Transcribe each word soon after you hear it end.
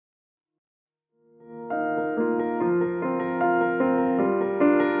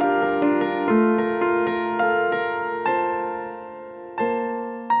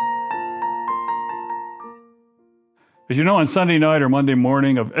As you know, on Sunday night or Monday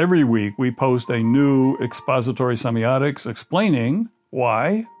morning of every week, we post a new expository semiotics explaining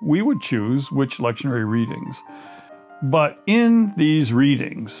why we would choose which lectionary readings. But in these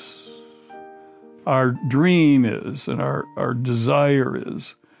readings, our dream is, and our desire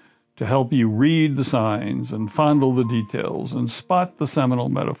is, to help you read the signs and fondle the details and spot the seminal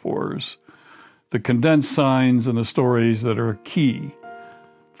metaphors, the condensed signs and the stories that are key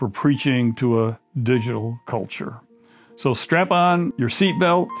for preaching to a digital culture. So strap on your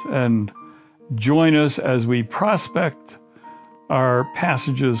seatbelt and join us as we prospect our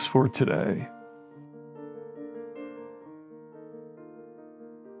passages for today.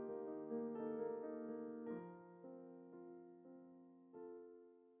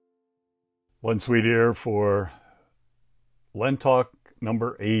 Leonard Sweet here for LenTalk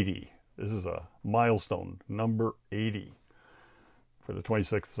number 80. This is a milestone, number 80, for the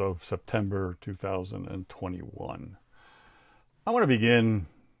 26th of September 2021. I want to begin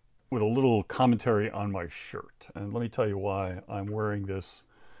with a little commentary on my shirt. And let me tell you why I'm wearing this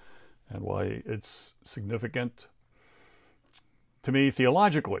and why it's significant to me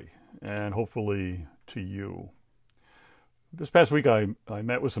theologically and hopefully to you. This past week I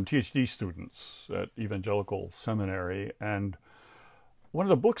met with some PhD students at Evangelical Seminary, and one of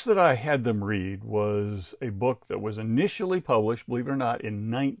the books that I had them read was a book that was initially published, believe it or not,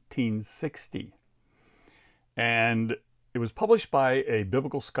 in 1960. And it was published by a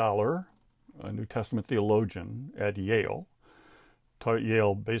biblical scholar, a New Testament theologian at Yale, taught at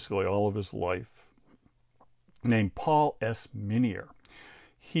Yale basically all of his life, named Paul S. Minier.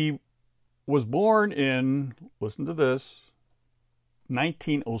 He was born in, listen to this,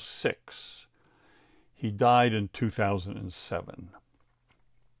 1906. He died in 2007.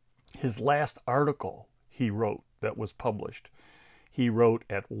 His last article he wrote that was published, he wrote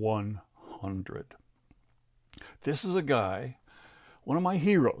at 100. This is a guy, one of my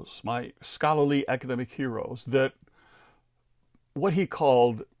heroes, my scholarly academic heroes, that what he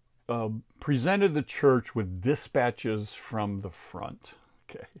called presented the church with dispatches from the front.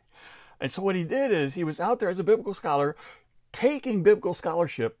 Okay, and so what he did is he was out there as a biblical scholar, taking biblical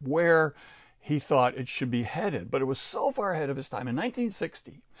scholarship where he thought it should be headed, but it was so far ahead of his time. In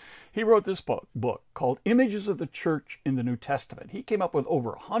 1960, he wrote this book called Images of the Church in the New Testament. He came up with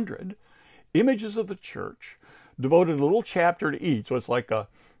over 100 images of the church, devoted a little chapter to each. So it's like a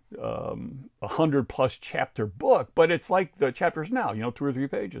 100-plus chapter book, but it's like the chapters now, 2 or 3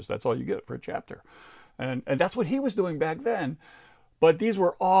 pages. That's all you get for a chapter. And that's what he was doing back then. But these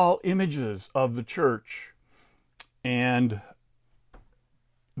were all images of the church. And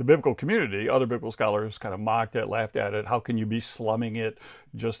the biblical community, other biblical scholars kind of mocked it, laughed at it. How can you be slumming it,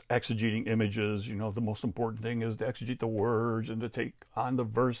 just exegeting images? The most important thing is to exegete the words and to take on the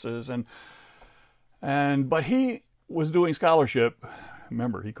verses. But he was doing scholarship.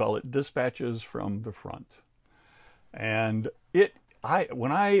 Remember, he called it dispatches from the front. And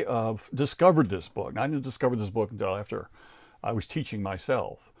when I discovered this book, I didn't discover this book until after I was teaching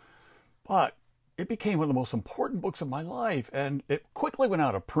myself, but it became one of the most important books of my life, and it quickly went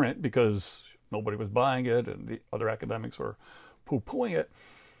out of print because nobody was buying it and the other academics were poo-pooing it.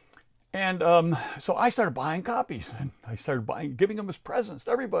 And so I started buying copies, and I started giving them as presents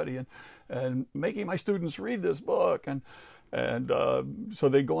to everybody, and making my students read this book. And so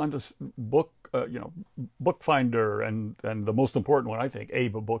they go on to Bookfinder and the most important one, I think,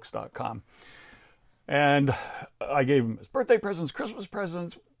 abebooks.com. And I gave him his birthday presents, Christmas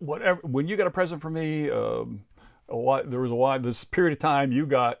presents, whatever. When you got a present for me, this period of time, you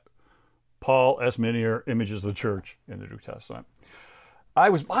got Paul S. Minier, Images of the Church in the New Testament. I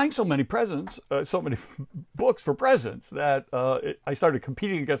was buying so many presents, so many books for presents, that I started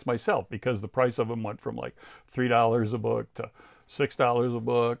competing against myself because the price of them went from like $3 a book to $6 a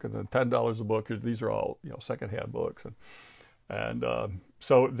book, and then $10 a book. These are all secondhand books, and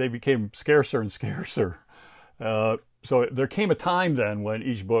so they became scarcer and scarcer. So there came a time then when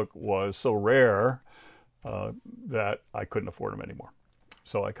each book was so rare that I couldn't afford them anymore.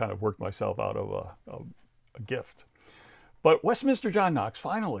 So I kind of worked myself out of a gift. But Westminster John Knox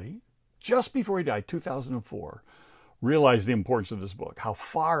finally, just before he died, 2004, realized the importance of this book, how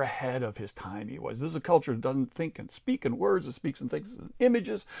far ahead of his time he was. This is a culture that doesn't think and speak in words, it speaks and thinks in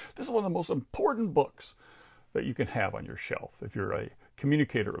images. This is one of the most important books that you can have on your shelf if you're a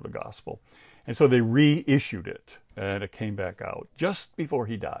communicator of the gospel. And so they reissued it, and it came back out just before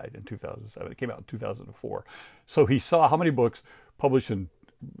he died in 2007. It came out in 2004. So he saw how many books published in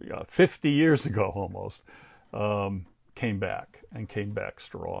 50 years ago almost came back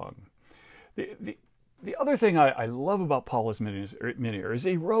strong. The other thing I love about Paul S. Minier is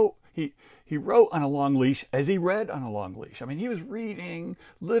He wrote on a long leash as he read on a long leash. I mean, he was reading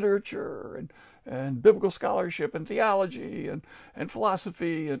literature and biblical scholarship and theology and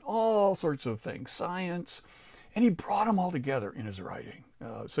philosophy and all sorts of things, science, and he brought them all together in his writing.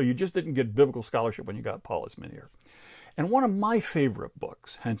 So you just didn't get biblical scholarship when you got Paulus Minier. And one of my favorite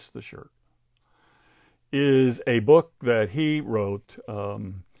books, hence the shirt, is a book that he wrote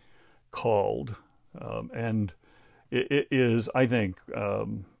called, and it is, I think,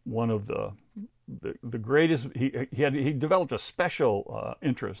 one of the greatest. He developed a special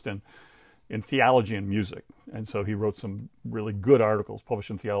interest in theology and music, and so he wrote some really good articles published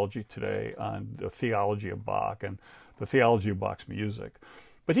in Theology Today on the theology of Bach and the theology of Bach's music.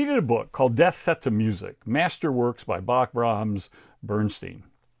 But he did a book called Death Set to Music, Masterworks by Bach, Brahms, Bernstein.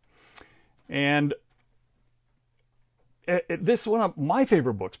 And this is one of my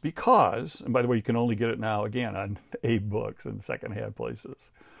favorite books because, and by the way, you can only get it now, again, on Abe Books and secondhand places.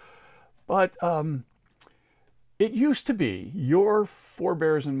 But it used to be your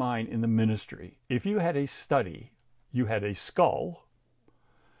forebears and mine in the ministry. If you had a study, you had a skull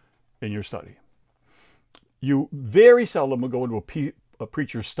in your study. You very seldom would go into a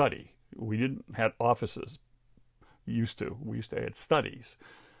preacher's study. We didn't have offices. We used to have studies.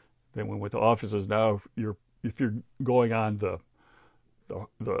 Then when we went to offices, now if you're going on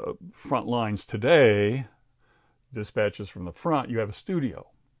the front lines today, dispatches from the front, you have a studio.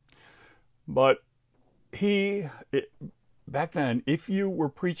 But back then, if you were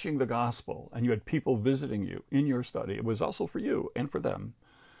preaching the gospel and you had people visiting you in your study, it was also for you and for them.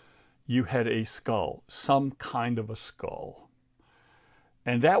 You had a skull, some kind of a skull.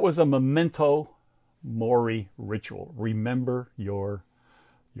 And that was a memento mori ritual. Remember your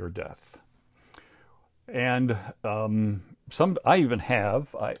death. And I even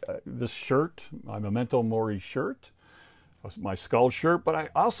have this shirt, my memento mori shirt, my skull shirt, but I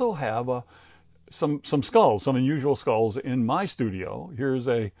also have some skulls, some unusual skulls in my studio. Here's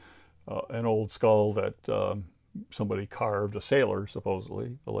an old skull that somebody carved, a sailor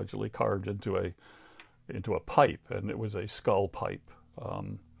supposedly, allegedly carved into a pipe, and it was a skull pipe.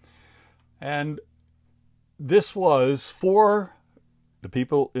 And this was for the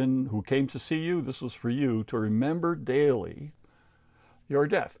people who came to see you. This was for you to remember daily your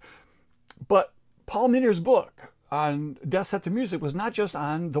death. But Paul Minier's book on Death Set to Music was not just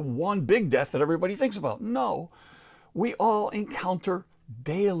on the one big death that everybody thinks about. No, we all encounter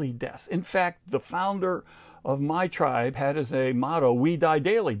daily deaths. In fact, the founder of my tribe had as a motto, "We die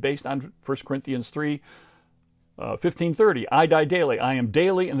daily," based on 1 Corinthians 3, 15:30. I die daily. I am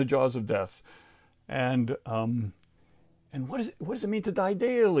daily in the jaws of death. And what does it mean to die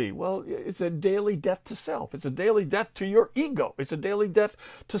daily? Well, it's a daily death to self. It's a daily death to your ego. It's a daily death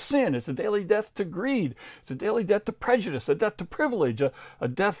to sin. It's a daily death to greed. It's a daily death to prejudice, a death to privilege, a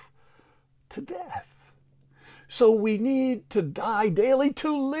death to death. So we need to die daily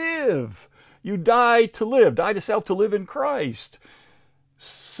to live. You die to live, die to self to live in Christ.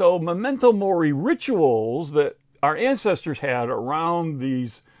 So memento mori rituals that our ancestors had around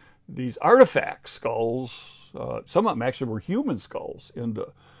these artifacts, skulls, some of them actually were human skulls in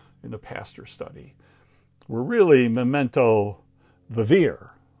the pastor study, were really memento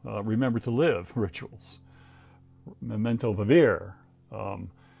vivere, remember to live rituals. Memento vivere.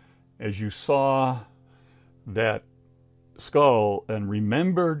 As you saw that skull and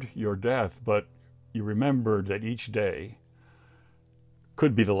remembered your death, but you remembered that each day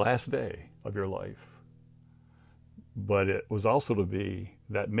could be the last day of your life. But it was also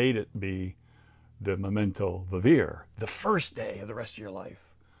that made it be the memento vivere, the first day of the rest of your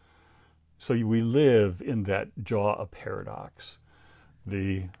life. So we live in that jaw of paradox,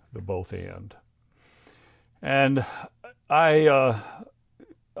 the both and. And I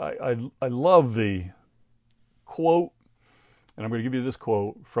love the quote, and I'm going to give you this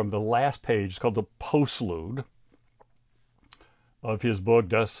quote from the last page. It's called the postlude of his book,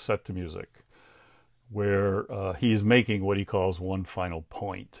 Death Set to Music, where he is making what he calls one final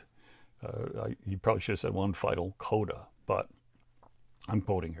point. He probably should have said one final coda, but I'm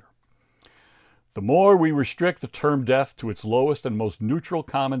quoting here. The more we restrict the term death to its lowest and most neutral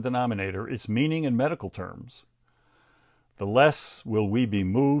common denominator, its meaning in medical terms, the less will we be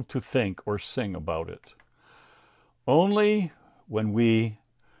moved to think or sing about it. Only when we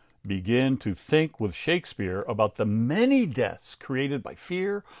begin to think with Shakespeare about the many deaths created by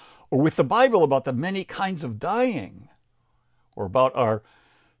fear, or with the Bible about the many kinds of dying, or about our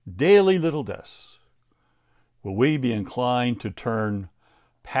daily little deaths, will we be inclined to turn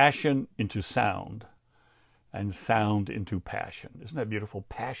passion into sound and sound into passion. Isn't that beautiful?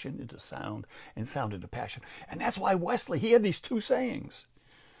 Passion into sound and sound into passion. And that's why Wesley, he had these two sayings.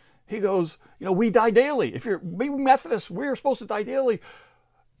 He goes, we die daily. If you're maybe Methodist, we're supposed to die daily,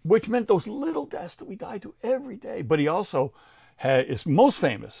 which meant those little deaths that we die to every day. But he also is most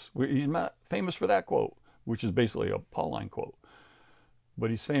famous. He's not famous for that quote, which is basically a Pauline quote. But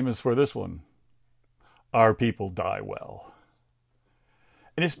he's famous for this one: our people die well.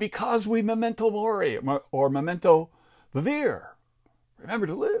 And it's because we memento mori, or memento vivere, remember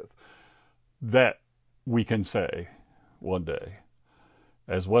to live, that we can say one day,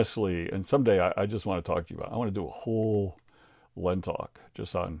 as Wesley, and someday I just want to talk to you about, I want to do a whole LenTalk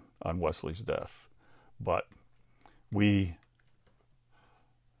just on Wesley's death. But we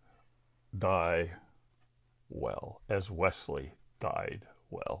die well, as Wesley died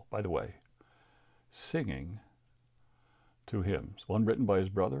well. By the way, singing two hymns, one written by his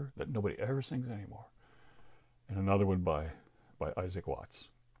brother that nobody ever sings anymore, and another one by Isaac Watts.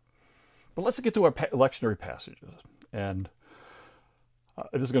 But let's get to our lectionary passages. And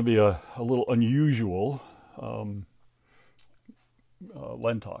this is going to be a little unusual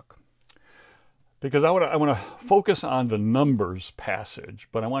LenTalk, because I want to focus on the Numbers passage,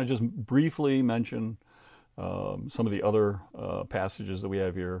 but I want to just briefly mention some of the other passages that we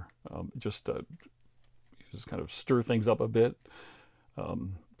have here, just kind of stir things up a bit.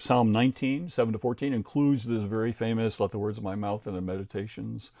 Psalm 19, 7-14 includes this very famous, "Let the words of my mouth and the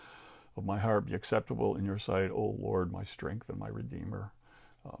meditations of my heart be acceptable in your sight, O Lord, my strength and my Redeemer."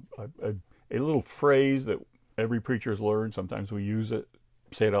 A little phrase that every preacher has learned. Sometimes we use it,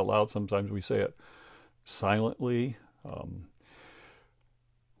 say it out loud. Sometimes we say it silently.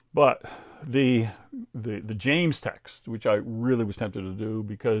 But the James text, which I really was tempted to do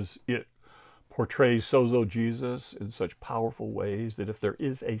because it portrays sozo Jesus in such powerful ways that if there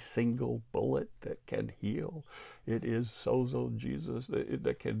is a single bullet that can heal, it is sozo Jesus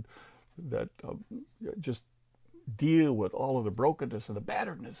that can just deal with all of the brokenness and the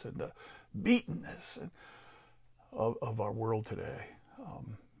batteredness and the beatenness of our world today.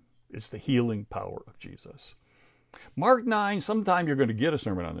 It's the healing power of Jesus. Mark 9, sometime you're going to get a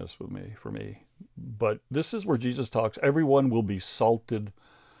sermon on this for me. But this is where Jesus talks, everyone will be salted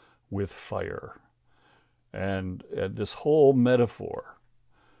with fire. And this whole metaphor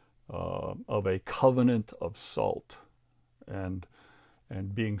of a covenant of salt and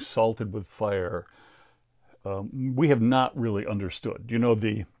being salted with fire, we have not really understood.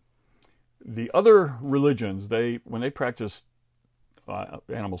 The other religions, when they practiced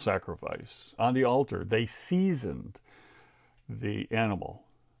animal sacrifice on the altar, they seasoned the animal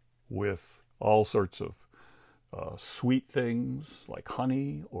with all sorts of sweet things like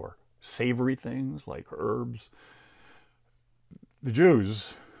honey, or savory things like herbs. The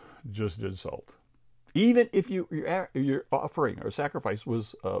Jews just did salt. Even if your offering or sacrifice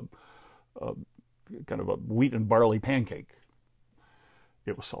was kind of a wheat and barley pancake,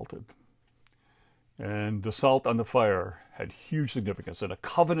 it was salted. And the salt on the fire had huge significance, and a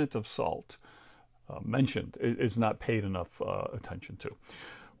covenant of salt mentioned is not paid enough attention to.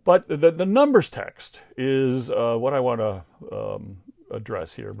 But the Numbers text is what I want to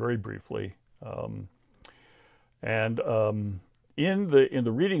address here very briefly. In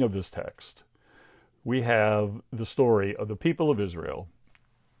the reading of this text, we have the story of the people of Israel.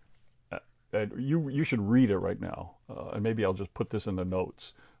 And you should read it right now. And maybe I'll just put this in the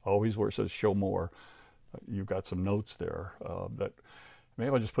notes. Always where it says show more, you've got some notes there. That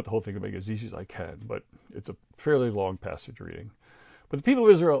maybe I'll just put the whole thing to make it as easy as I can. But it's a fairly long passage reading. But the people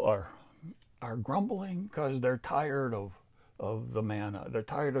of Israel are grumbling because they're tired of the manna. They're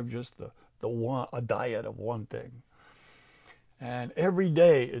tired of just a diet of one thing. And every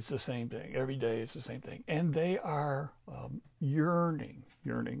day it's the same thing. Every day it's the same thing. And they are yearning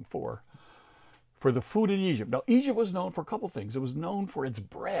for the food in Egypt. Now, Egypt was known for a couple things. It was known for its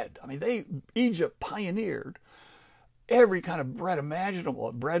bread. I mean, Egypt pioneered every kind of bread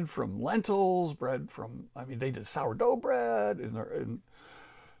imaginable. Bread from lentils, they did sourdough bread and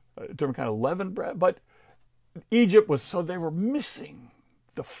different kind of leavened bread. But Egypt so they were missing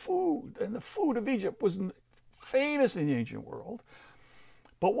the food. And the food of Egypt was famous in the ancient world.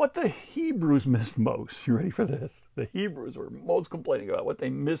 But what the Hebrews missed most, you ready for this? The Hebrews were most complaining about what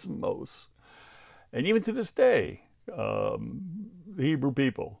they missed most. And even to this day, the Hebrew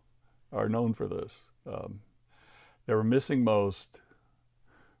people are known for this. They were missing most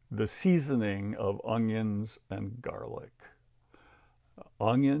the seasoning of onions and garlic.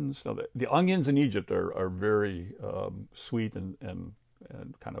 Onions, now the onions in Egypt are very sweet and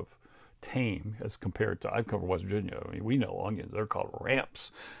kind of tame as compared to, I've come from West Virginia. I mean, we know onions, they're called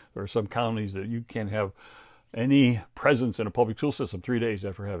ramps. There are some counties that you can't have any presence in a public school system 3 days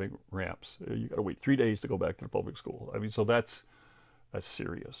after having ramps. You got to wait 3 days to go back to the public school. I mean, so that's That's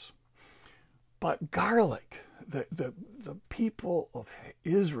serious. But garlic, the people of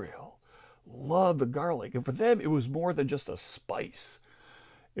Israel loved the garlic. And for them, it was more than just a spice.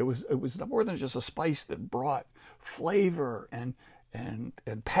 It was more than just a spice that brought flavor and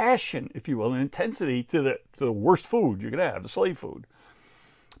passion, if you will, and intensity to the worst food you could have, the slave food.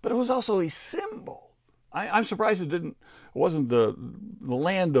 But it was also a symbol. I'm surprised it wasn't the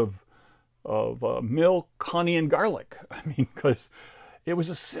land of milk, honey, and garlic. I mean, because it was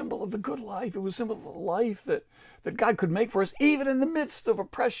a symbol of the good life. It was a symbol of the life that God could make for us, even in the midst of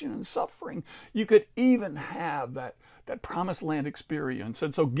oppression and suffering. You could even have that promised land experience.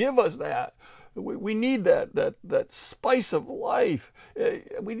 And so give us that. We need that spice of life.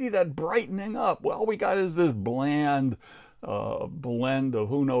 We need that brightening up. Well, all we got is this bland blend of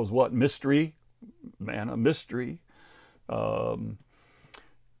who knows what mystery, manna mystery.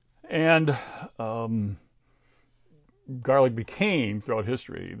 Garlic became, throughout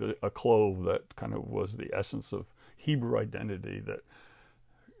history, a clove that kind of was the essence of Hebrew identity, that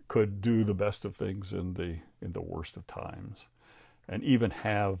could do the best of things in the worst of times, and even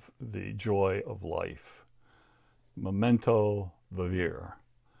have the joy of life, memento vivere,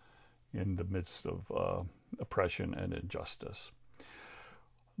 in the midst of oppression and injustice.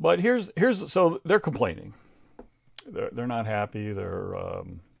 But so they're complaining. They're not happy. They're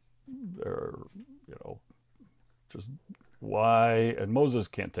just why? And Moses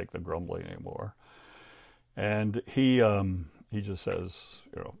can't take the grumbling anymore. And he just says,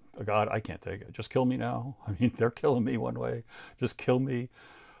 God, I can't take it. Just kill me now. I mean, they're killing me one way. Just kill me.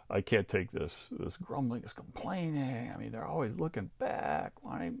 I can't take this grumbling, this complaining. I mean, they're always looking back,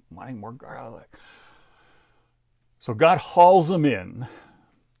 wanting more garlic. So God hauls them in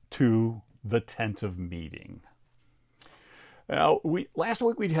to the tent of meeting. Now, last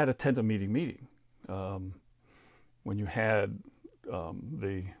week we had a tent of meeting. When you had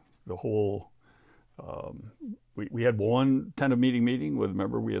the whole, we had one tent of meeting with,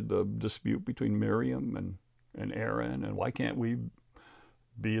 remember, we had the dispute between Miriam and Aaron, and why can't we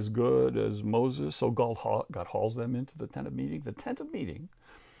be as good as Moses? So God hauls them into the tent of meeting. The tent of meeting,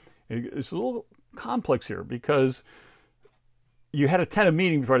 it's a little complex here, because you had a tent of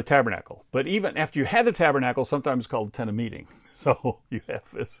meeting before the tabernacle, but even after you had the tabernacle, sometimes it's called a tent of meeting. So you have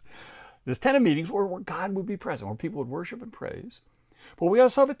this tent of meetings where God would be present, where people would worship and praise. But we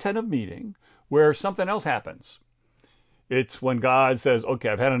also have a tent of meeting where something else happens. It's when God says, okay,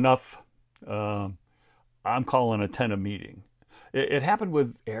 I've had enough. I'm calling a tent of meeting. It happened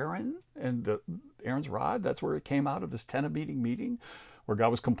with Aaron and Aaron's rod. That's where it came out of, this tent of meeting, where God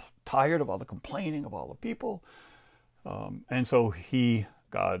was tired of all the complaining of all the people. And so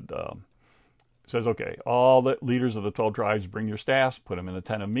God says, okay, all the leaders of the 12 tribes, bring your staffs, put them in the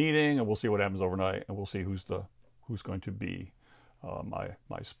tent of meeting, and we'll see what happens overnight, and we'll see who's going to be my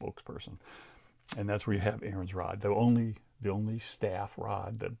spokesperson. And that's where you have Aaron's rod, the only staff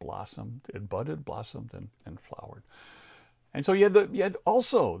rod that blossomed, it budded, blossomed, and flowered. And so you had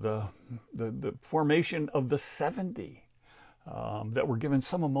also the formation of the 70 that were given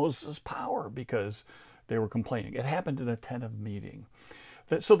some of Moses' power because they were complaining. It happened in a tent of meeting.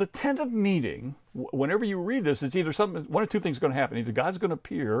 So the tent of meeting, whenever you read this, it's either one of two things going to happen. Either God's going to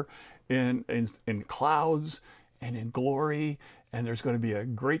appear in clouds and in glory, and there's going to be a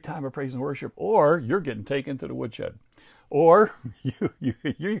great time of praise and worship, or you're getting taken to the woodshed, or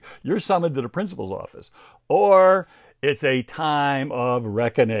you're summoned to the principal's office, or it's a time of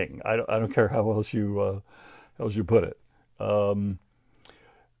reckoning. I don't care how else you put it.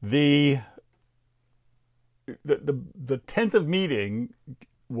 The tent of meeting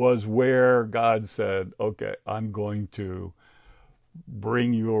was where God said, okay, I'm going to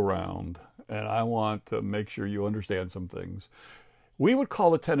bring you around, and I want to make sure you understand some things. We would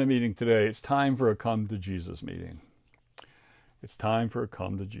call the tent of meeting today, it's time for a come to Jesus meeting. It's time for a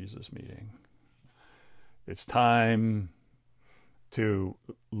come to Jesus meeting. It's time to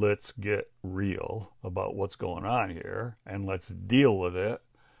let's get real about what's going on here, and let's deal with it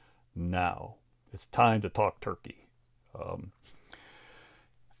now. It's time to talk turkey.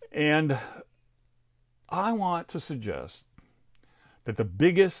 And I want to suggest that the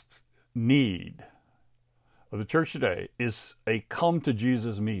biggest need of the church today is a come to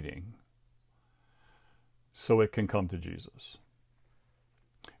Jesus meeting so it can come to Jesus.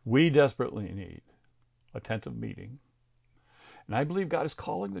 We desperately need a tent of meeting. And I believe God is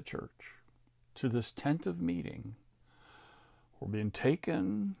calling the church to this tent of meeting. We're being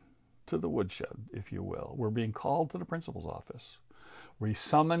taken to the woodshed, if you will. We're being called to the principal's office. We're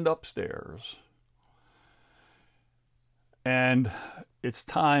summoned upstairs. And it's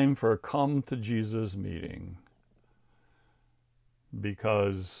time for a come to Jesus meeting.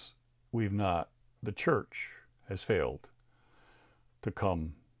 because the church has failed to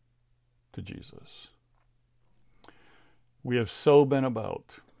come to Jesus. We have so been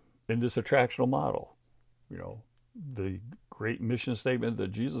about, in this attractional model, the great mission statement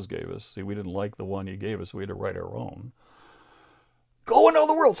that Jesus gave us. See, we didn't like the one he gave us, so we had to write our own. Go into all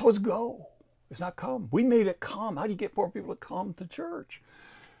the world. So it's go. It's not come. We made it come. How do you get more people to come to church?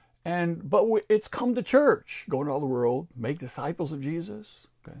 But it's come to church. Go into all the world. Make disciples of Jesus.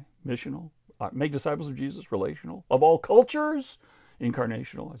 Okay, missional. Make disciples of Jesus. Relational. Of all cultures.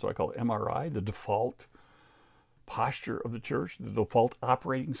 Incarnational. That's what I call it, MRI. The default posture of the church. The default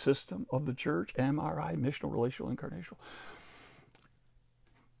operating system of the church. MRI. Missional, relational, incarnational.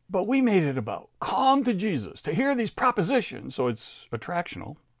 But we made it about come to Jesus, to hear these propositions. So it's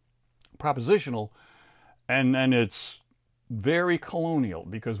attractional, propositional, and then it's very colonial,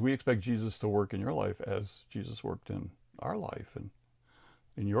 because we expect Jesus to work in your life as Jesus worked in our life, and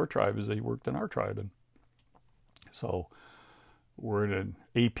in your tribe as he worked in our tribe. And so we're in an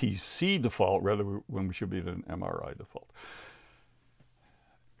APC default rather when we should be in an MRI default.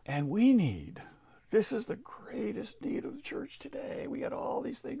 And this is the greatest need of the church today. We got all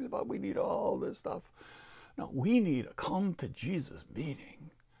these things about we need all this stuff. No, we need a come to Jesus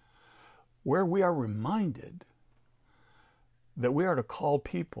meeting where we are reminded that we are to call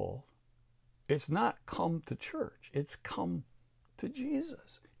people. It's not come to church. It's come to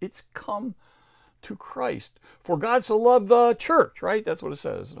Jesus. It's come to Christ. For God so loved the church, right? That's what it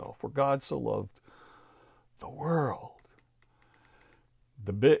says. No, for God so loved the world.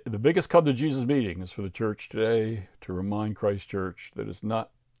 The biggest come to Jesus meeting is for the church today to remind Christ Church that it's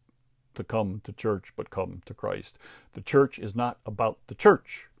not to come to church, but come to Christ. The church is not about the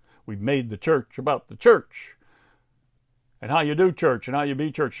church. We've made the church about the church. And how you do church and how you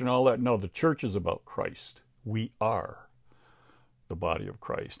be church and all that. No, the church is about Christ. We are the body of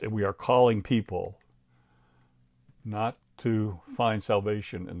Christ. And we are calling people not to find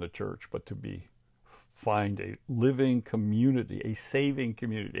salvation in the church, but to find a living community, a saving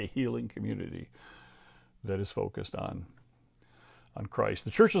community, a healing community that is focused on Christ.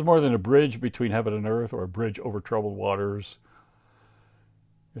 The church is more than a bridge between heaven and earth or a bridge over troubled waters.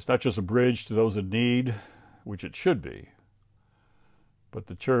 It's not just a bridge to those in need, which it should be, but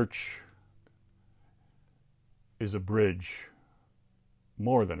the church is a bridge,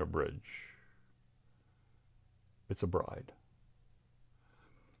 more than a bridge. It's a bride.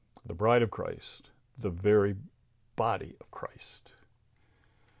 The bride of Christ. The very body of Christ.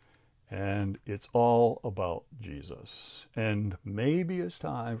 And it's all about Jesus. And maybe it's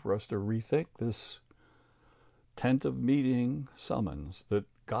time for us to rethink this tent of meeting summons that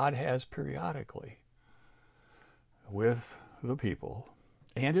God has periodically with the people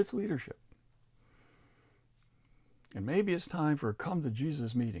and its leadership. And maybe it's time for a come to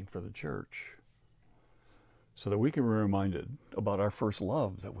Jesus meeting for the church so that we can be reminded about our first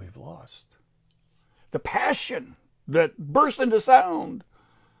love that we've lost. The passion that bursts into sound.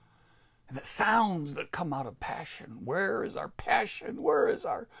 And the sounds that come out of passion. Where is our passion? Where is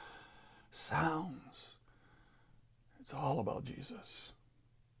our sounds? It's all about Jesus.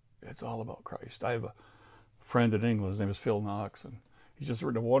 It's all about Christ. I have a friend in England. His name is Phil Knox. And he's just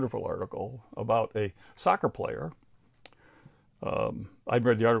written a wonderful article about a soccer player. I've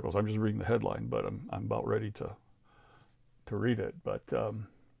read the articles. I'm just reading the headline. But I'm about ready to read it. But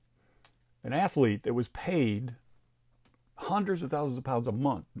an athlete that was paid hundreds of thousands of pounds a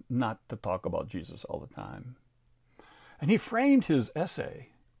month not to talk about Jesus all the time. And he framed his essay,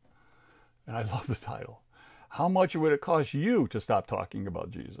 and I love the title, How Much Would It Cost You to Stop Talking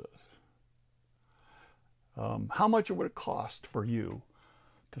About Jesus? How much would it cost for you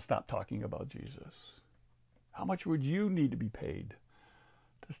to stop talking about Jesus? How much would you need to be paid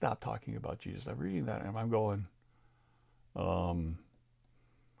to stop talking about Jesus? I'm reading that and I'm going,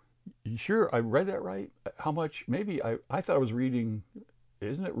 you sure I read that right? How much? Maybe I thought I was reading,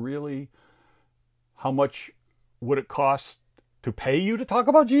 isn't it really, how much would it cost to pay you to talk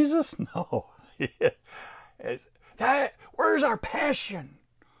about Jesus? No. Where's our passion?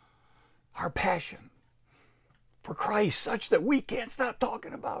 Our passion for Christ such that we can't stop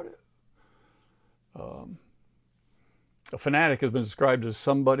talking about it. A fanatic has been described as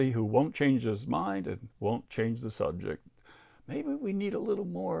somebody who won't change his mind and won't change the subject. Maybe we need a little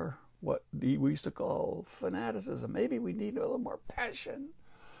more what we used to call fanaticism. Maybe we need a little more passion.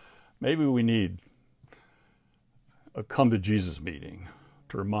 Maybe we need a come to Jesus meeting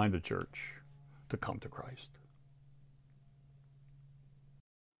to remind the church to come to Christ.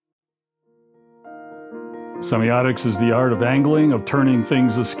 Semiotics is the art of angling, of turning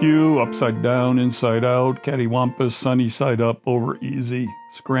things askew, upside down, inside out, cattywampus, sunny side up, over easy,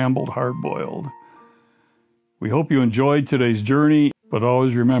 scrambled, hard-boiled. We hope you enjoyed today's journey, but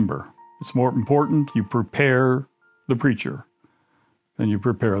always remember, it's more important you prepare the preacher than you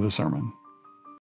prepare the sermon.